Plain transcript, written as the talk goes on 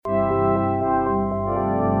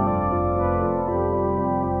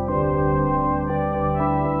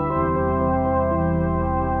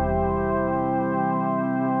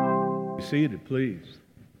seated, please.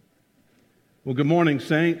 Well, good morning,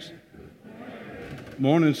 saints.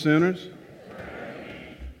 Morning, sinners.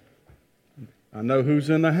 I know who's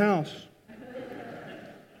in the house.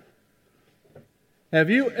 Have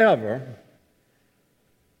you ever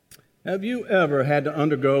had to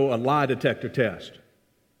undergo a lie detector test?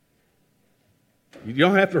 You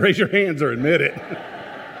don't have to raise your hands or admit it.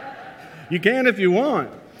 You can if you want.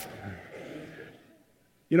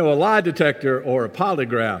 You know, a lie detector or a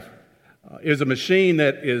polygraph is a machine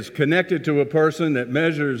that is connected to a person that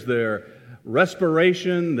measures their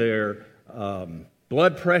respiration, their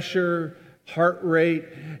blood pressure, heart rate,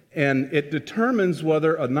 and it determines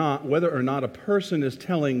whether or not a person is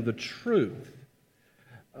telling the truth.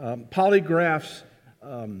 Polygraphs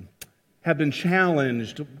have been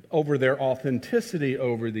challenged over their authenticity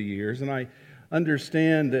over the years, and I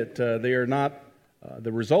understand that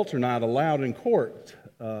the results are not allowed in court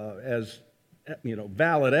as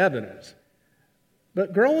valid evidence.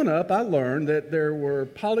 But growing up, I learned that there were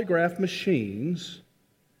polygraph machines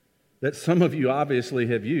that some of you obviously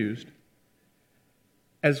have used,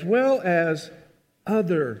 as well as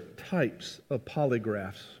other types of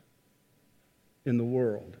polygraphs in the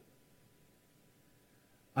world.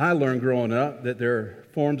 I learned growing up that there are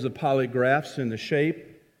forms of polygraphs in the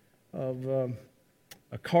shape of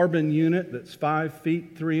a carbon unit that's 5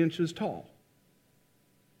 feet 3 inches tall.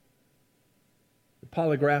 The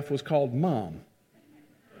polygraph was called Mom.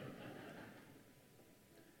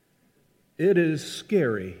 It is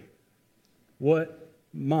scary what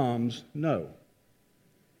moms know.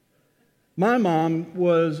 My mom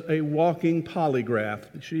was a walking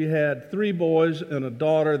polygraph. She had 3 boys and a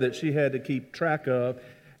daughter that she had to keep track of,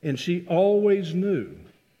 and she always knew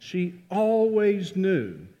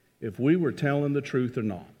if we were telling the truth or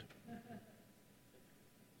not.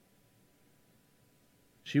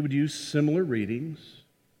 She would use similar readings.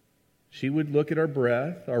 She would look at our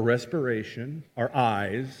breath, our respiration, our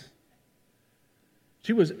eyes.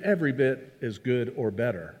 She was every bit as good or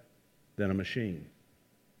better than a machine.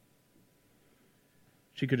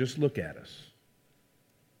 She could just look at us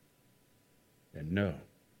and know.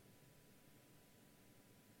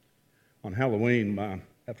 On Halloween,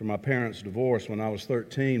 after my parents' divorce when I was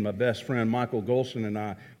 13, my best friend Michael Golson and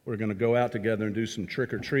I were going to go out together and do some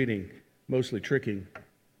trick-or-treating, mostly tricking.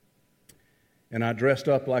 And I dressed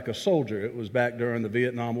up like a soldier. It was back during the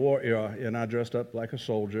Vietnam War era, and I dressed up like a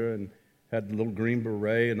soldier and had the little green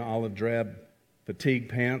beret and olive drab fatigue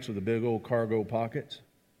pants with the big old cargo pockets.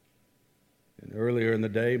 And earlier in the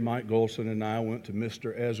day, Mike Golson and I went to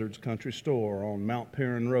Mr. Ezzard's Country Store on Mount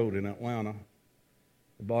Perrin Road in Atlanta.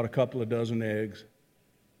 I bought a couple of dozen eggs.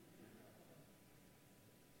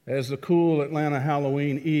 As the cool Atlanta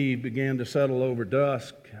Halloween Eve began to settle over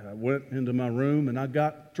dusk, I went into my room and I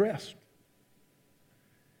got dressed.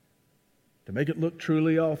 To make it look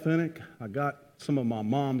truly authentic, I got some of my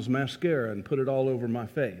mom's mascara and put it all over my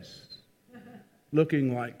face,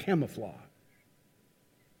 looking like camouflage.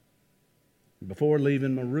 Before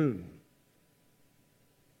leaving my room,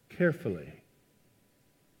 carefully,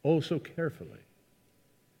 oh so carefully,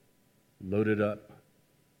 loaded up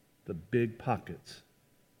the big pockets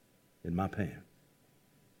in my pants.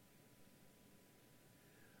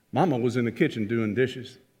 Mama was in the kitchen doing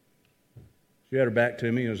dishes. She had her back to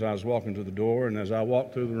me as I was walking to the door, and as I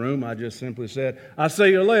walked through the room, I just simply said, "I'll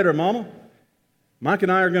see you later, Mama. Mike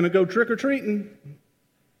and I are going to go trick-or-treating."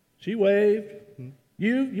 She waved.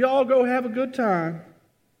 Y'all go have a good time.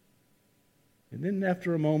 And then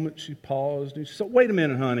after a moment, she paused and she said, "Wait a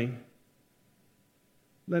minute, honey.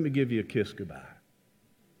 Let me give you a kiss goodbye."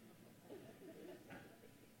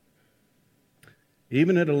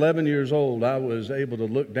 Even at 11 years old, I was able to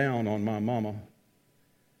look down on my mama.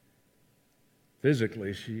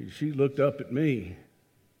 Physically, she looked up at me.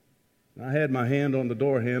 I had my hand on the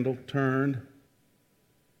door handle, turned,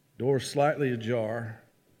 door slightly ajar,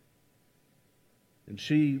 and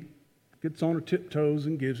she gets on her tiptoes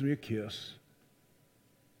and gives me a kiss,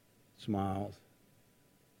 smiles,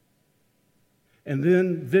 and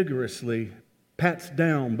then vigorously pats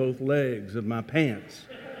down both legs of my pants,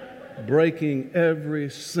 breaking every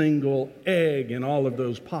single egg in all of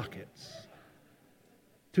those pockets.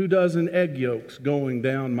 24 egg yolks going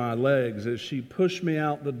down my legs as she pushed me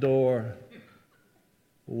out the door,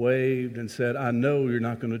 waved and said, "I know you're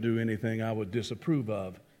not going to do anything I would disapprove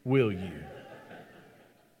of, will you?"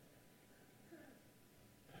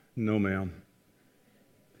 "No, ma'am."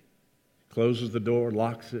 Closes the door,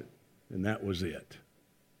 locks it, and that was it.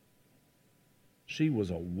 She was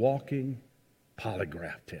a walking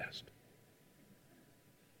polygraph test.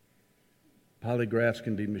 Polygraphs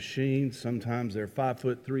can be machines. Sometimes they're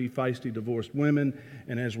 5'3" feisty divorced women.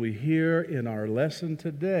 And as we hear in our lesson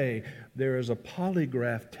today, there is a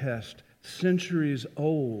polygraph test centuries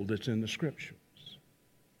old that's in the Scriptures.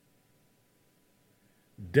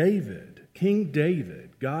 David, King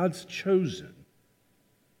David, God's chosen,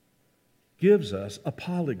 gives us a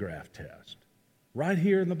polygraph test right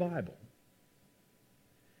here in the Bible.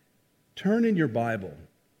 Turn in your Bible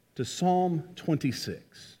to Psalm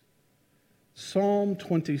 26. Psalm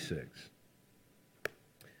 26.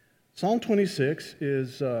 Psalm 26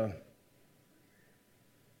 is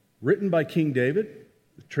written by King David,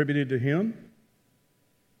 attributed to him.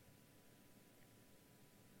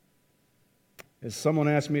 As someone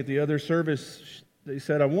asked me at the other service, they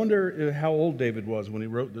said, I wonder how old David was when he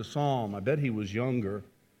wrote the psalm. I bet he was younger.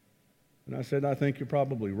 And I said, I think you're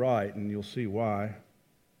probably right, and you'll see why.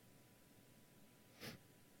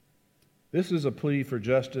 This is a plea for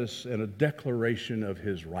justice and a declaration of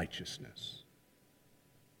his righteousness.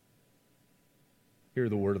 Hear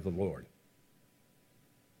the word of the Lord.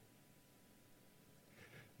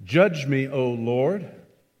 Judge me, O Lord,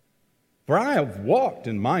 for I have walked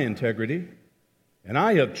in my integrity, and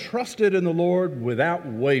I have trusted in the Lord without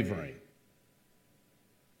wavering.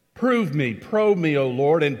 Prove me, probe me, O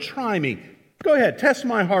Lord, and try me. Go ahead, test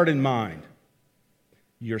my heart and mind.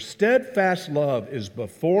 Your steadfast love is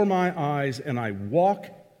before my eyes, and I walk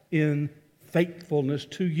in faithfulness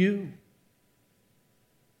to you.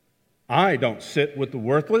 I don't sit with the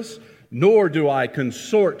worthless, nor do I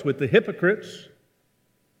consort with the hypocrites.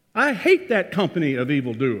 I hate that company of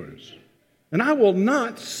evildoers, and I will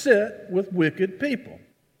not sit with wicked people.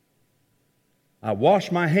 I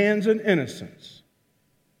wash my hands in innocence.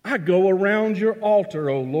 I go around your altar,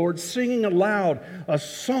 O Lord, singing aloud a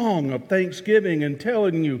song of thanksgiving and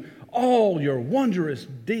telling you all your wondrous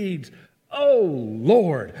deeds. O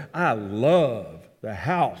Lord, I love the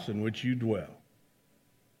house in which you dwell,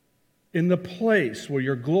 in the place where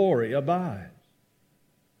your glory abides.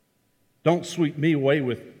 Don't sweep me away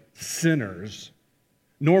with sinners,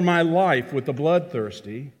 nor my life with the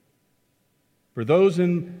bloodthirsty. For those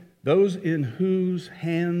in whose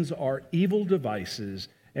hands are evil devices,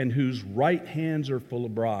 and whose right hands are full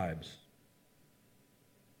of bribes.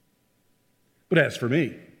 But as for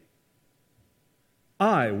me,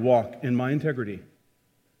 I walk in my integrity.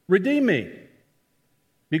 Redeem me.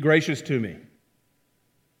 Be gracious to me.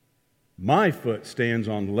 My foot stands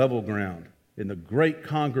on level ground. In the great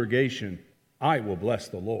congregation, I will bless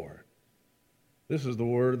the Lord. This is the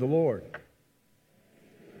word of the Lord.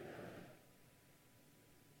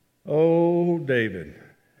 Oh, David.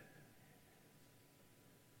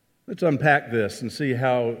 Let's unpack this and see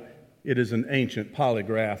how it is an ancient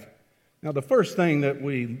polygraph. Now, the first thing that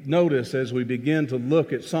we notice as we begin to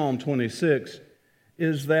look at Psalm 26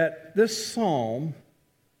 is that this psalm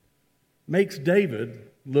makes David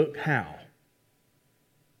look how?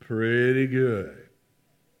 Pretty good.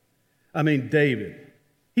 I mean, David,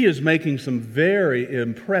 he is making some very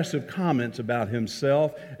impressive comments about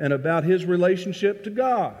himself and about his relationship to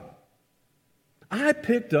God. I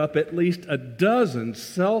picked up at least a dozen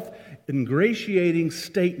self-ingratiating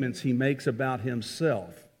statements he makes about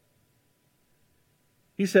himself.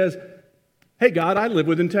 He says, hey, God, I live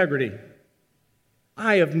with integrity.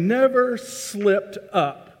 I have never slipped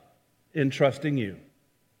up in trusting you.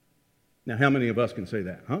 Now, how many of us can say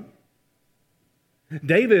that, huh?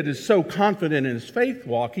 David is so confident in his faith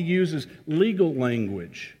walk, he uses legal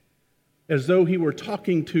language as though he were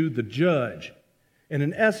talking to the judge. And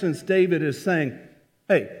in essence, David is saying,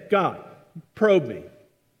 hey, God, probe me.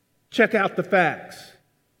 Check out the facts.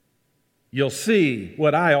 You'll see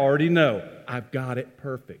what I already know. I've got it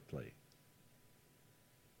perfectly.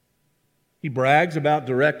 He brags about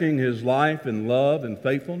directing his life in love and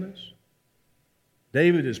faithfulness.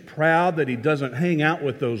 David is proud that he doesn't hang out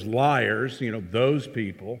with those liars, those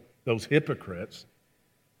people, those hypocrites.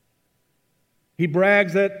 He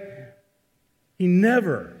brags that he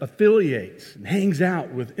never affiliates and hangs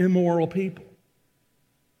out with immoral people.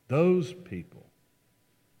 Those people.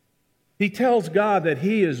 He tells God that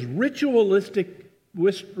he is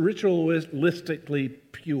ritualistically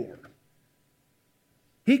pure.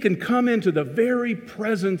 He can come into the very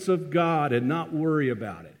presence of God and not worry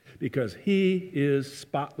about it because he is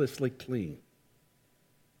spotlessly clean.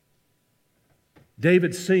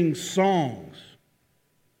 David sings songs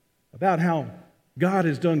about how God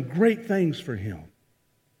has done great things for him.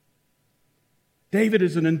 David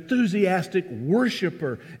is an enthusiastic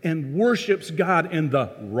worshiper and worships God in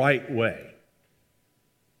the right way.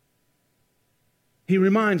 He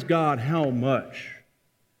reminds God how much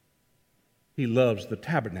he loves the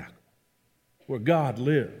tabernacle where God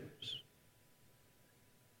lives.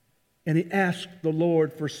 And he asked the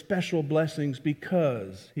Lord for special blessings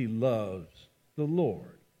because he loves the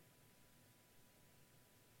Lord.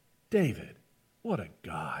 David, what a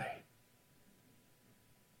guy.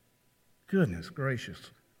 Goodness gracious.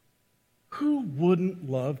 Who wouldn't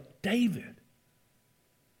love David?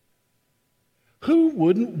 Who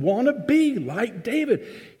wouldn't want to be like David?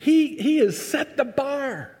 He has set the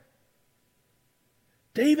bar.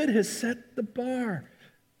 David has set the bar.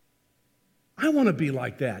 I want to be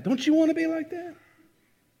like that. Don't you want to be like that?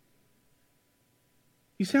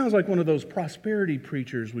 He sounds like one of those prosperity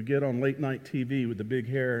preachers we get on late night TV with the big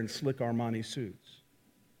hair and slick Armani suits.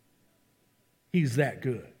 He's that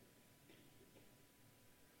good.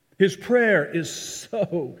 His prayer is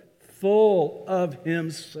so full of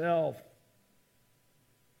himself.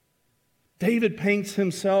 David paints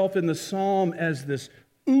himself in the psalm as this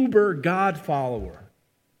uber God follower,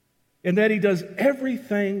 and that he does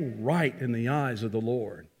everything right in the eyes of the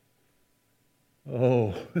Lord.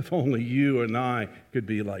 Oh, if only you and I could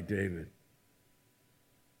be like David.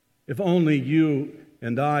 If only you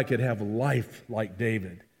and I could have life like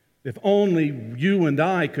David. If only you and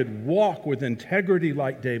I could walk with integrity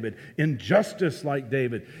like David, in justice like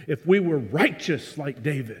David, if we were righteous like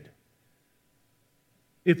David,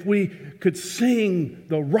 if we could sing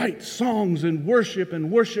the right songs and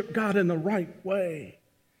worship God in the right way.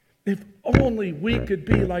 If only we could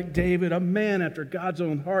be like David, a man after God's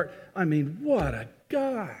own heart. I mean, what a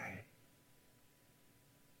guy.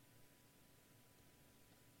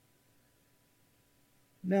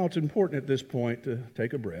 Now, it's important at this point to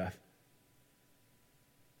take a breath.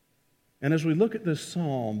 And as we look at this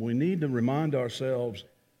psalm, we need to remind ourselves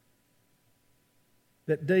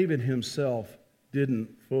that David himself didn't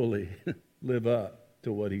fully live up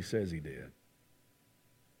to what he says he did.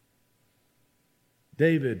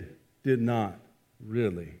 David did not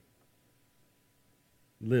really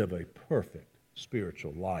live a perfect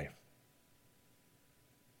spiritual life.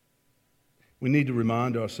 We need to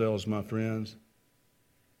remind ourselves, my friends,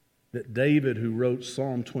 that David, who wrote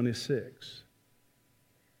Psalm 26,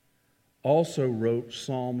 also wrote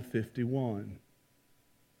Psalm 51.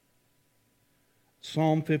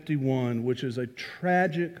 Psalm 51, which is a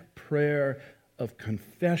tragic prayer of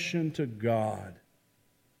confession to God.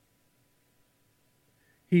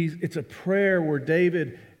 It's a prayer where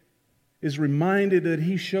David is reminded that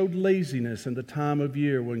he showed laziness in the time of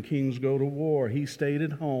year when kings go to war. He stayed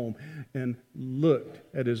at home and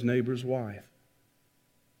looked at his neighbor's wife.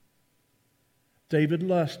 David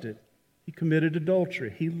lusted. He committed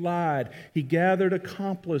adultery. He lied. He gathered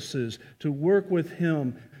accomplices to work with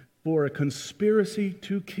him for a conspiracy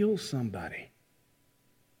to kill somebody.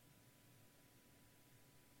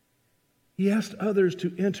 He asked others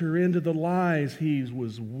to enter into the lies he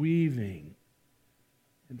was weaving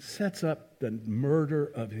and sets up the murder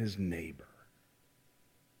of his neighbor.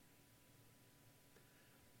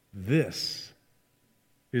 This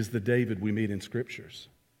is the David we meet in Scriptures.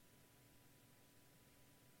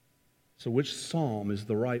 So which psalm is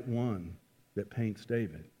the right one that paints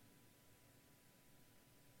David?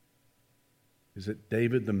 Is it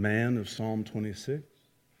David, the man of Psalm 26?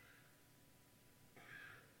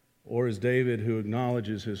 Or is David who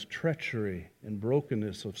acknowledges his treachery and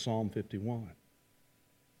brokenness of Psalm 51?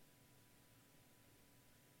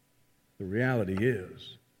 The reality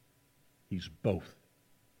is, he's both.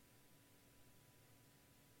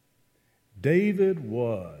 David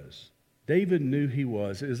knew he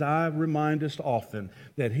was, as I remind us often,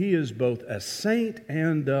 that he is both a saint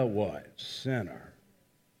and a what? Sinner.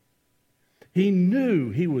 He knew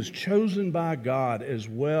he was chosen by God as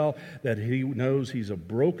well, that he knows he's a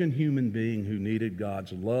broken human being who needed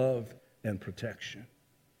God's love and protection.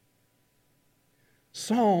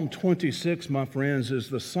 Psalm 26, my friends, is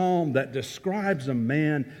the psalm that describes a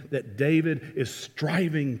man that David is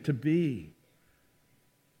striving to be.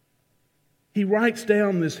 He writes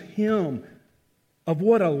down this hymn of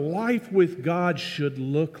what a life with God should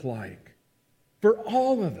look like for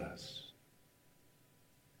all of us.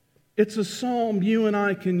 It's a psalm you and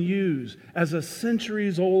I can use as a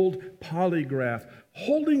centuries-old polygraph,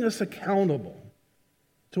 holding us accountable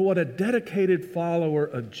to what a dedicated follower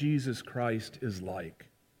of Jesus Christ is like.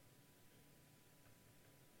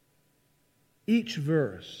 Each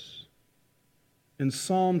verse in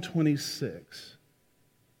Psalm 26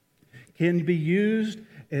 can be used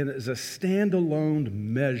as a standalone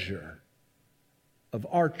measure of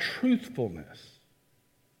our truthfulness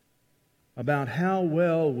about how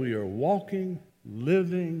well we are walking,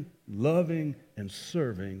 living, loving, and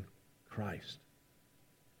serving Christ.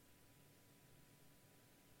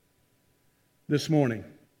 This morning,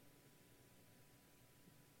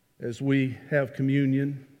 as we have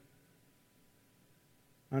communion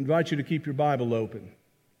I invite you to keep your Bible open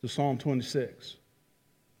to Psalm 26.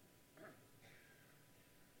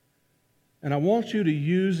 And I want you to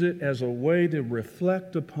use it as a way to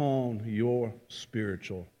reflect upon your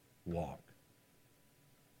spiritual walk.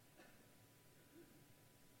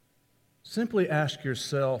 Simply ask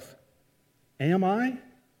yourself, am I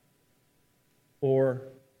or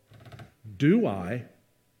do I,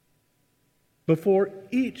 before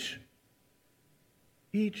each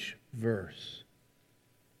verse,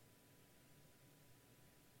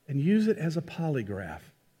 and use it as a polygraph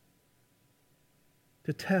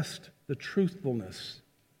to test the truthfulness,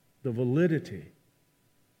 the validity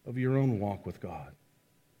of your own walk with God.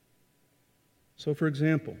 So, for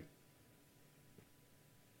example,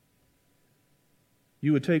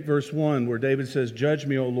 you would take verse 1 where David says, "Judge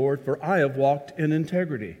me, O Lord, for I have walked in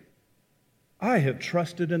integrity. I have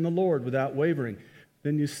trusted in the Lord without wavering."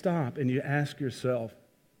 Then you stop and you ask yourself,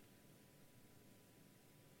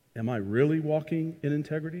 am I really walking in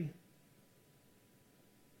integrity?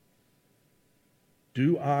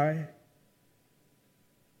 Do I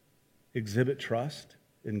exhibit trust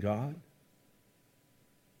in God?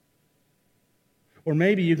 Or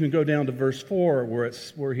maybe you can go down to verse 4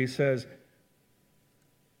 where he says,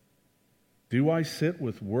 "Do I sit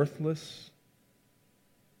with worthless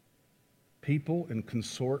people and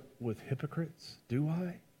consort with hypocrites?" Do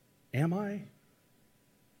I? Am I?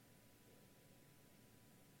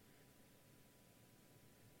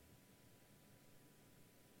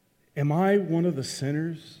 Am I one of the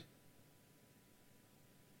sinners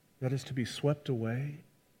that is to be swept away?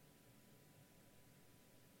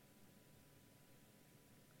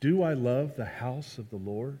 Do I love the house of the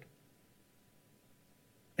Lord?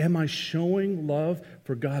 Am I showing love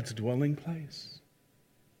for God's dwelling place?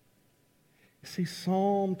 You see,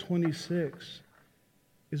 Psalm 26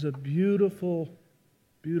 is a beautiful,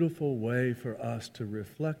 beautiful way for us to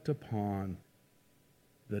reflect upon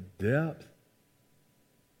the depth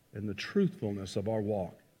and the truthfulness of our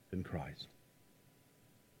walk in Christ.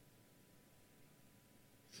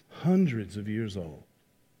 It's hundreds of years old.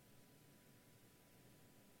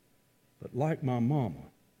 But like my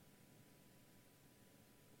mama,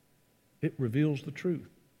 it reveals the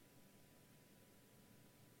truth.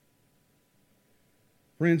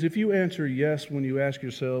 Friends, if you answer yes when you ask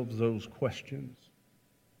yourselves those questions,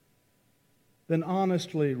 then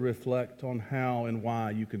honestly reflect on how and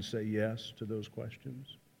why you can say yes to those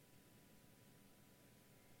questions.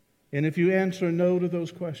 And if you answer no to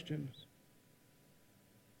those questions,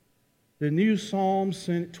 then use Psalm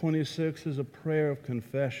 26 as a prayer of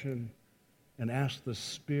confession and ask the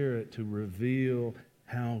Spirit to reveal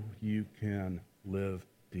how you can live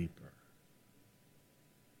deeper.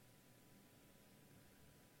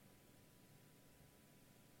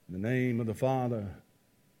 In the name of the Father,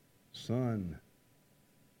 Son,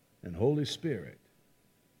 and Holy Spirit,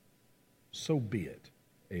 so be it.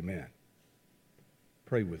 Amen.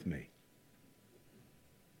 Pray with me.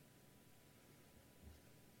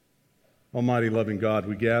 Almighty, loving God,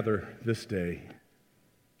 we gather this day.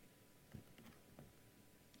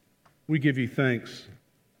 We give you thanks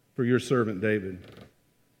for your servant David.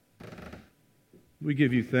 We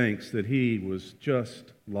give you thanks that he was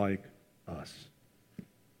just like us.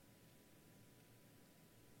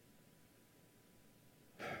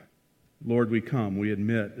 Lord, we come. We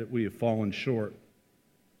admit that we have fallen short.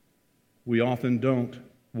 We often don't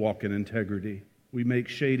walk in integrity. We make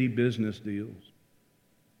shady business deals,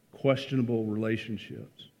 questionable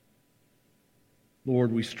relationships.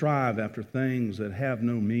 Lord, we strive after things that have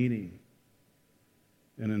no meaning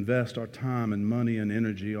and invest our time and money and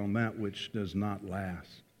energy on that which does not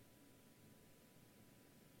last.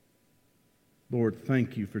 Lord,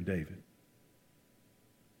 thank you for David.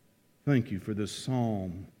 Thank you for this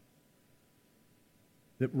psalm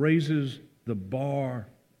that raises the bar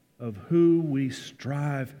of who we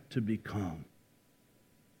strive to become.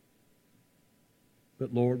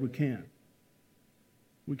 But Lord, we can't.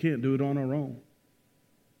 We can't do it on our own.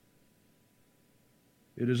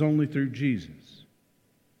 It is only through Jesus,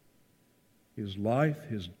 his life,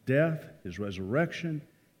 his death, his resurrection,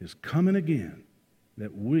 his coming again,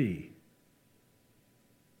 that we,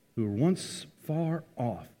 who were once far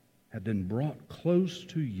off, have been brought close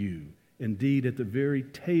to you, indeed at the very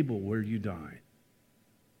table where you died.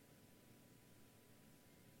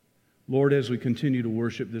 Lord, as we continue to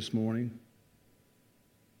worship this morning,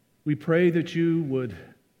 we pray that you would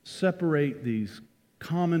separate these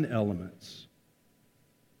common elements,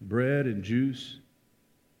 bread and juice,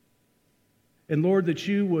 and Lord, that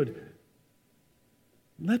you would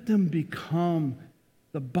let them become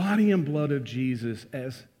the body and blood of Jesus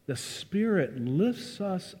as the Spirit lifts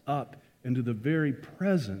us up into the very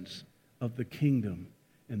presence of the kingdom.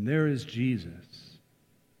 And there is Jesus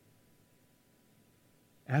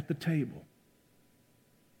at the table.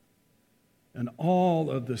 And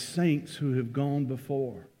all of the saints who have gone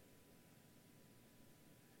before.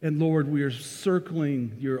 And Lord, we are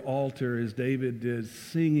circling your altar as David did,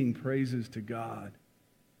 singing praises to God.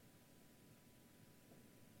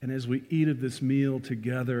 And as we eat of this meal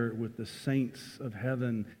together with the saints of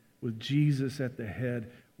heaven, with Jesus at the head,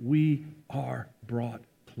 we are brought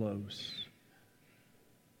close.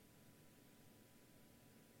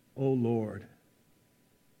 Oh Lord,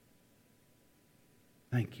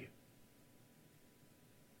 thank you.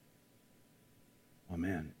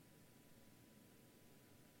 Amen.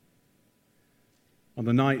 On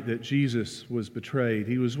the night that Jesus was betrayed,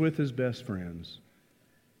 he was with his best friends.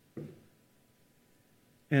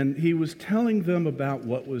 And he was telling them about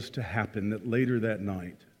what was to happen later that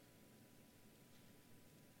night.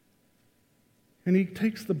 And he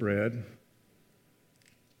takes the bread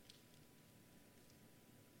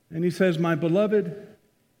and he says, "My beloved,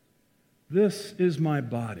 this is my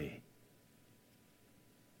body,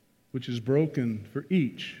 which is broken for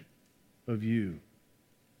each of you.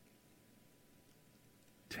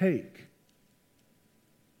 Take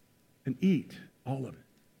and eat all of it."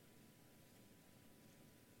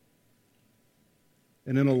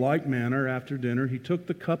 And in a like manner, after dinner, he took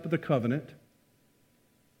the cup of the covenant,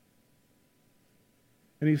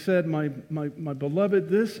 and he said, my beloved,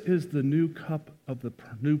 this is the new cup of the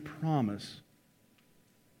new promise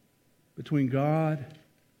between God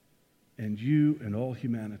and you and all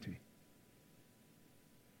humanity.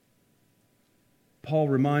 Paul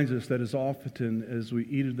reminds us that as often as we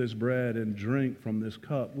eat of this bread and drink from this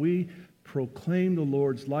cup, we proclaim the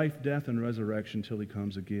Lord's life, death, and resurrection till he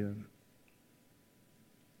comes again.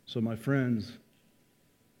 So, my friends,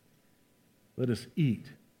 let us eat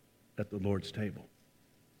at the Lord's table.